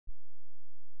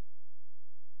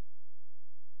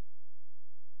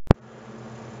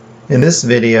In this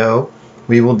video,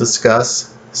 we will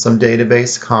discuss some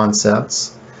database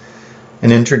concepts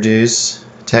and introduce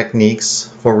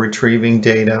techniques for retrieving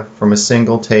data from a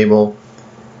single table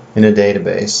in a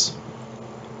database.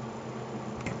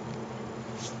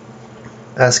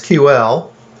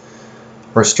 SQL,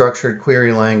 or Structured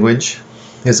Query Language,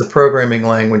 is a programming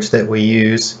language that we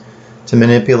use to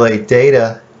manipulate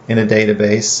data in a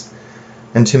database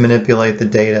and to manipulate the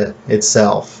data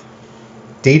itself.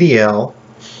 DDL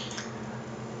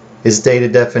is Data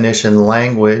Definition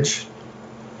Language,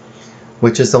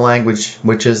 which is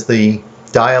the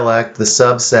dialect, the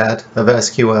subset of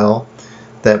SQL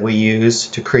that we use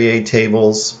to create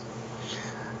tables,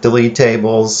 delete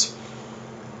tables,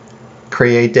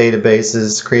 create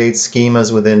databases, create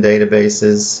schemas within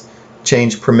databases,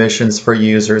 change permissions for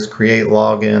users, create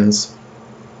logins,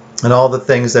 and all the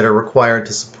things that are required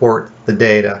to support the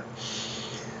data.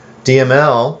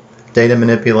 DML, Data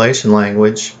Manipulation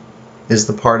Language, is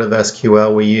the part of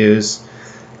SQL we use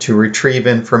to retrieve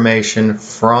information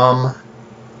from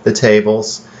the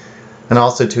tables and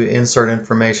also to insert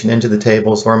information into the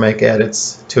tables or make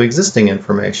edits to existing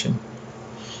information.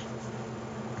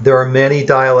 There are many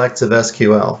dialects of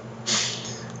SQL.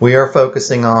 We are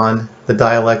focusing on the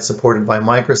dialect supported by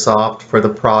Microsoft for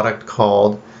the product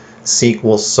called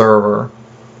SQL Server.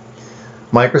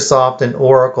 Microsoft and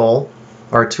Oracle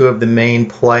are two of the main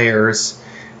players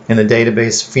in the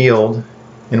database field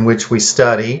in which we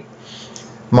study.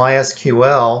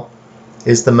 MySQL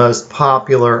is the most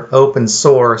popular open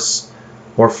source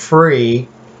or free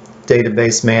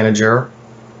database manager.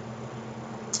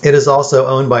 It is also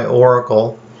owned by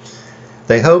Oracle.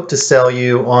 They hope to sell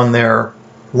you on their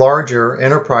larger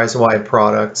enterprise-wide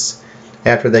products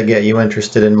after they get you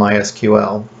interested in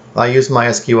MySQL. I use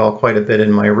MySQL quite a bit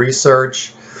in my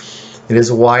research. It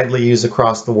is widely used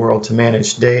across the world to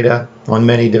manage data on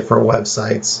many different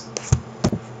websites.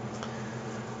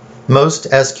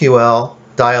 Most SQL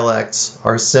dialects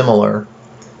are similar.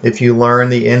 If you learn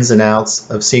the ins and outs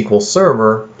of SQL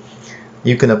Server,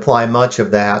 you can apply much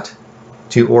of that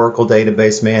to Oracle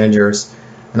Database Managers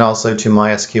and also to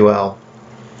MySQL.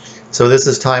 So this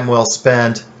is time well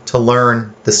spent to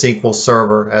learn the SQL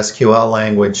Server SQL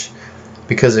language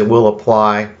because it will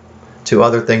apply to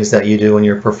other things that you do in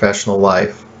your professional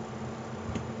life.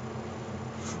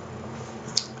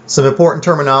 Some important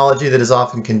terminology that is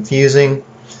often confusing.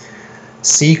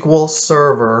 SQL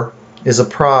Server is a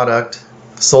product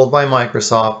sold by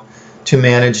Microsoft to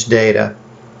manage data.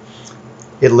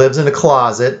 It lives in a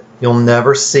closet. You'll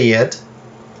never see it,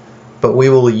 but we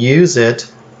will use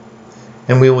it,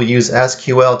 and we will use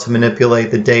SQL to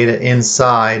manipulate the data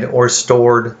inside or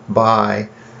stored by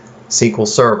SQL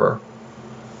Server.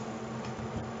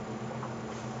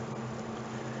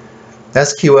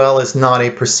 SQL is not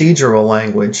a procedural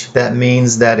language. That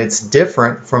means that it's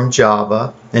different from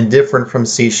Java and different from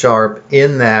C#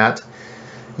 in that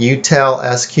you tell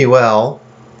SQL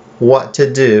what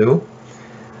to do,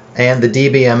 and the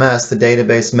DBMS, the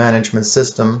Database Management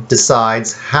System,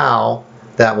 decides how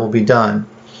that will be done.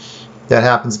 That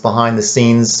happens behind the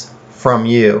scenes from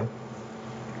you.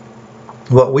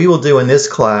 What we will do in this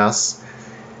class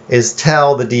is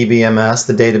tell the DBMS,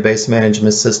 the Database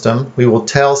Management System, we will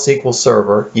tell SQL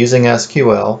Server using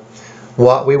SQL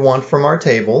what we want from our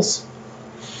tables,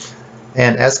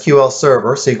 and SQL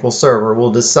Server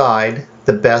will decide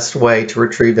the best way to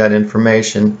retrieve that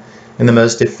information in the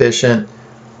most efficient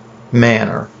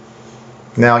manner.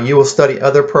 Now, you will study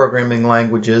other programming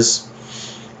languages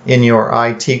in your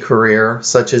IT career,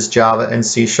 such as Java and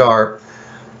C#.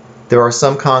 There are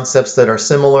some concepts that are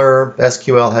similar.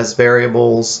 SQL has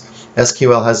variables,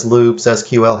 SQL has loops,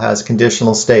 SQL has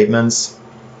conditional statements.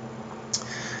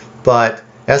 But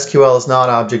SQL is not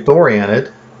object-oriented,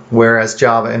 whereas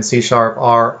Java and C#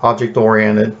 are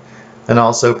object-oriented and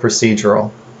also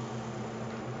procedural.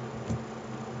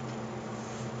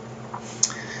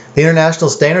 The International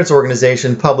Standards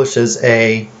Organization publishes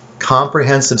a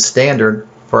comprehensive standard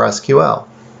for SQL.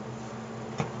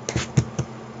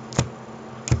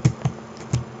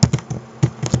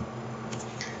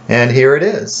 And here it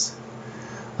is.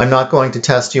 I'm not going to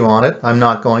test you on it. I'm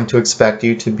not going to expect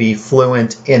you to be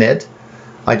fluent in it.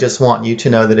 I just want you to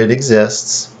know that it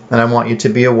exists, and I want you to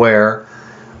be aware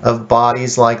of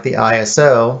bodies like the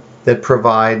ISO that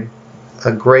provide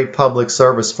a great public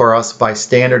service for us by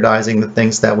standardizing the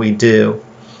things that we do.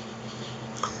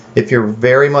 If you're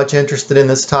very much interested in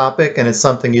this topic and it's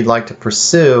something you'd like to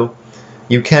pursue,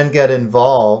 you can get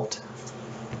involved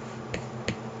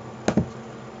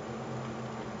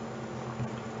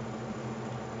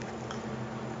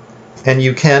and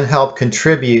you can help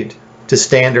contribute to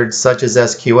standards such as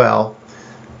SQL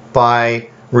by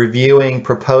reviewing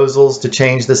proposals to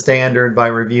change the standard, by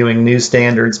reviewing new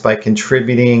standards, by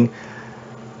contributing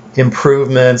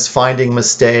improvements, finding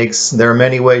mistakes. There are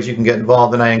many ways you can get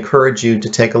involved, and I encourage you to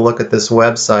take a look at this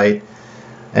website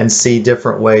and see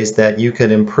different ways that you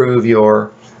could improve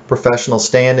your professional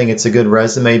standing. It's a good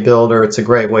resume builder. It's a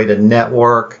great way to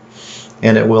network,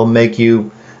 and it will make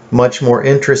you much more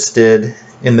interested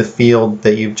in the field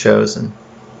that you've chosen.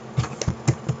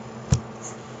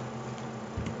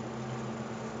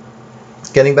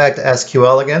 Getting back to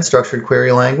SQL again, structured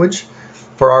query language.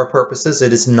 For our purposes,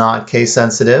 it is not case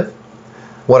sensitive.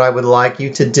 What I would like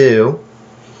you to do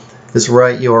is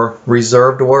write your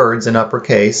reserved words in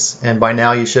uppercase, and by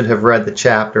now you should have read the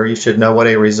chapter. You should know what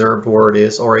a reserved word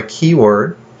is, or a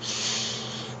keyword.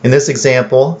 In this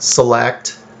example,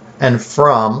 select and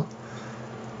from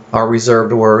are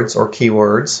reserved words or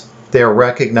keywords. They are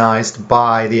recognized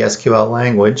by the SQL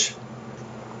language.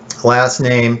 Last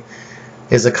name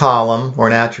is a column or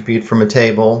an attribute from a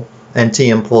table, and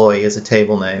T-employee is a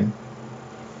table name.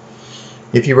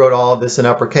 If you wrote all of this in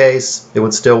uppercase, it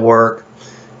would still work.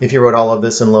 If you wrote all of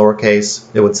this in lowercase,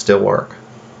 it would still work.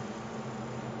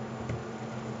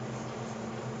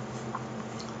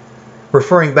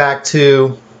 Referring back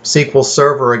to SQL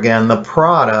Server again, the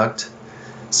product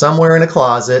somewhere in a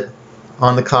closet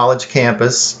on the college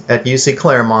campus at UC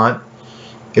Claremont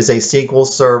is a SQL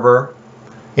Server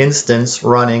instance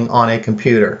running on a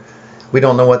computer. We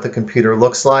don't know what the computer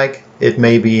looks like. It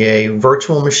may be a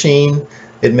virtual machine.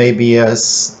 It may be a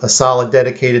solid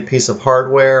dedicated piece of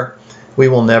hardware. We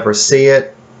will never see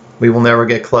it. We will never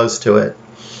get close to it.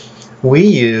 We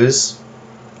use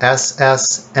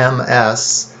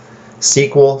SSMS,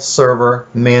 SQL Server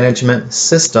Management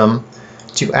System,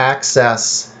 to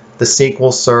access the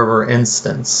SQL Server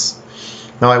instance.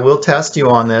 Now I will test you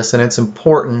on this, and it's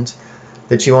important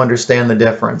that you understand the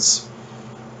difference,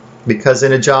 because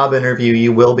in a job interview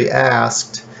you will be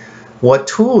asked, what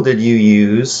tool did you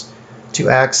use to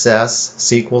access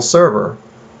SQL Server?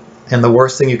 And the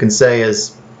worst thing you can say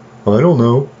is, I don't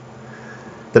know.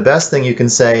 The best thing you can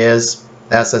say is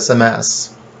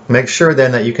SSMS. Make sure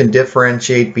then that you can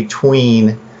differentiate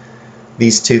between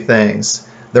these two things.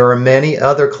 There are many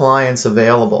other clients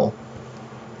available.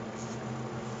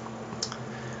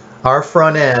 Our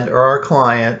front end, or our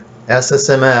client,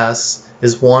 SSMS,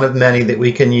 is one of many that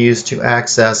we can use to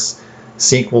access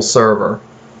SQL Server.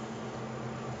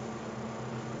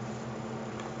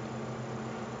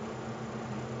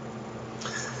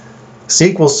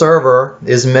 SQL Server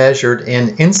is measured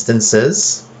in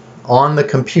instances on the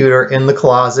computer in the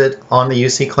closet on the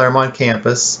UC Claremont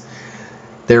campus.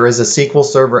 There is a SQL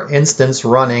Server instance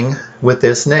running with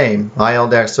this name,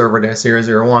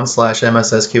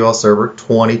 il-server-001/MSSQL Server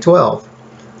 2012.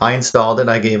 I installed it,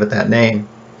 I gave it that name.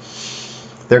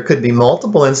 There could be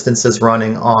multiple instances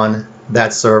running on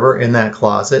that server in that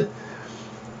closet,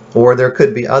 or there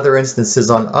could be other instances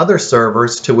on other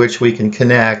servers to which we can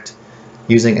connect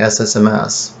using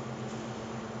SSMS.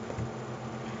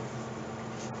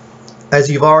 As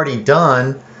you've already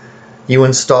done, you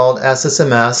installed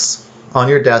SSMS on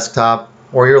your desktop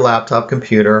or your laptop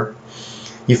computer.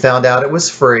 You found out it was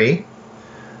free.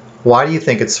 Why do you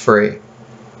think it's free?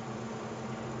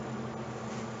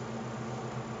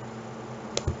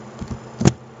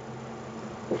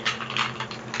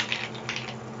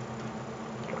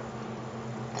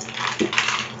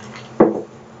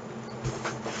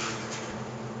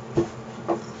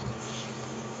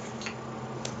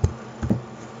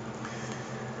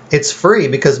 It's free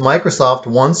because Microsoft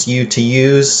wants you to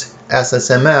use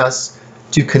SSMS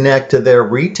to connect to their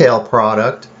retail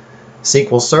product,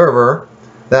 SQL Server.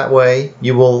 That way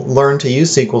you will learn to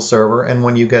use SQL Server, and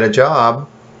when you get a job,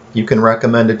 you can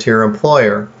recommend it to your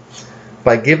employer.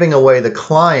 By giving away the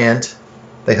client,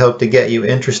 they hope to get you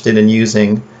interested in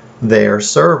using their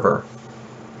server.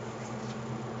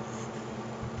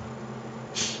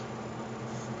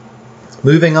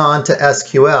 Moving on to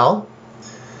SQL.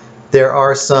 There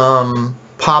are some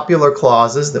popular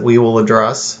clauses that we will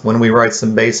address when we write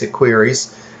some basic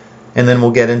queries, and then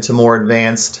we'll get into more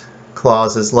advanced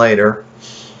clauses later.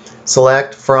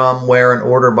 Select, from, where, and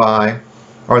order by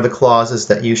are the clauses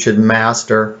that you should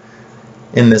master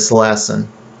in this lesson.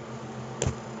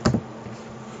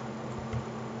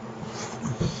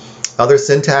 Other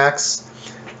syntax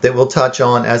that we'll touch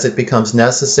on as it becomes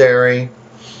necessary.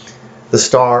 The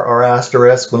star or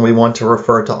asterisk when we want to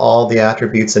refer to all the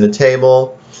attributes in a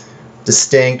table.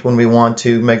 Distinct when we want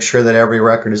to make sure that every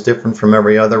record is different from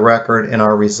every other record in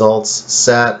our results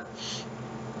set.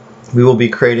 We will be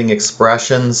creating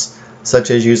expressions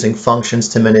such as using functions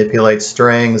to manipulate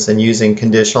strings and using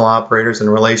conditional operators and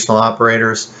relational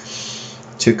operators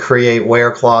to create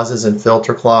where clauses and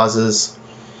filter clauses.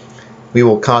 We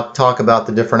will talk about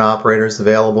the different operators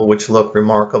available, which look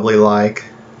remarkably like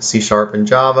C# and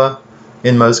Java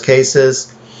in most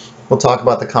cases. We'll talk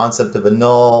about the concept of a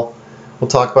null. We'll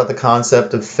talk about the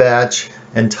concept of fetch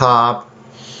and top.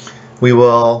 We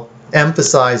will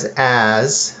emphasize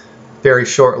as very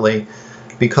shortly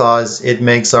because it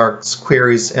makes our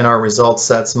queries and our result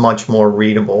sets much more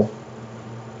readable.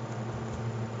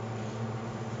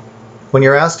 When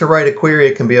you're asked to write a query,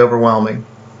 it can be overwhelming.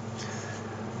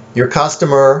 Your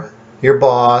customer, your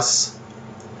boss,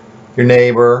 your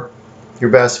neighbor, your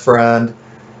best friend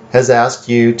has asked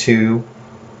you to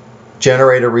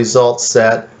generate a result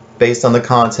set based on the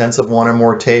contents of one or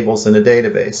more tables in a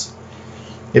database.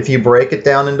 If you break it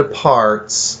down into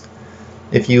parts,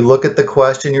 if you look at the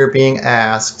question you're being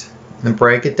asked and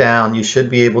break it down, you should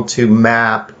be able to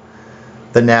map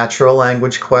the natural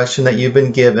language question that you've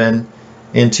been given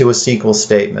into a SQL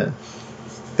statement.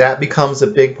 That becomes a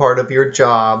big part of your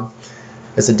job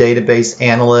as a database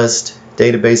analyst,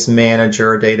 database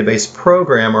manager, database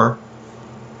programmer.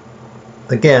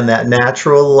 Again, that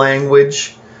natural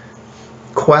language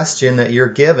question that you're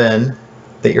given,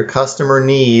 that your customer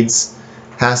needs,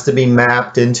 has to be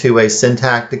mapped into a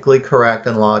syntactically correct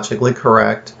and logically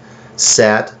correct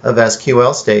set of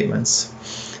SQL statements.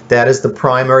 That is the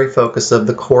primary focus of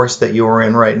the course that you are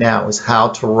in right now, is how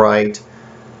to write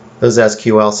those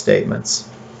SQL statements.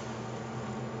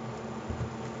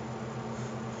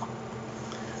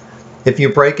 If you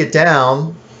break it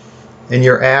down and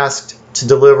you're asked to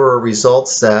deliver a result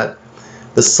set,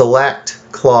 the select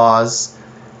clause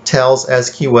tells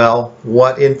SQL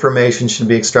what information should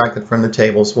be extracted from the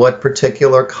tables, what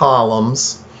particular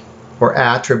columns or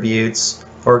attributes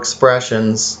or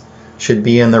expressions should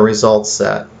be in the result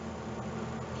set.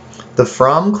 The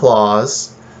from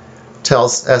clause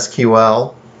tells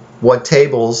SQL what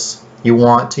tables you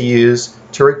want to use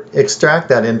to extract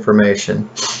that information.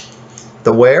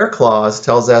 The where clause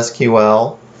tells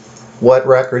SQL what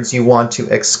records you want to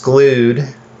exclude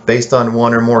based on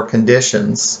one or more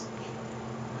conditions.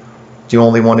 Do you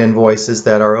only want invoices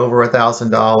that are over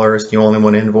 $1,000? Do you only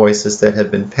want invoices that have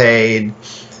been paid?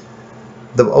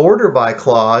 The order by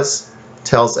clause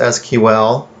tells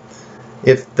SQL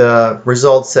if the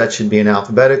result set should be in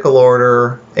alphabetical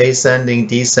order, ascending,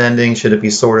 descending, should it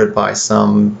be sorted by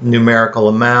some numerical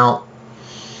amount.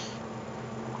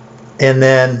 And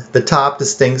then the top,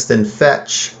 distinct, and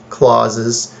fetch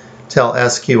clauses tell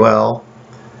SQL,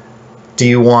 do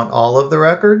you want all of the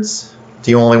records?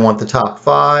 Do you only want the top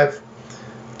 5?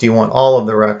 Do you want all of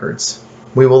the records?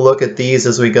 We will look at these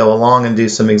as we go along and do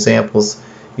some examples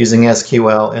using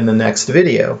SQL in the next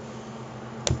video.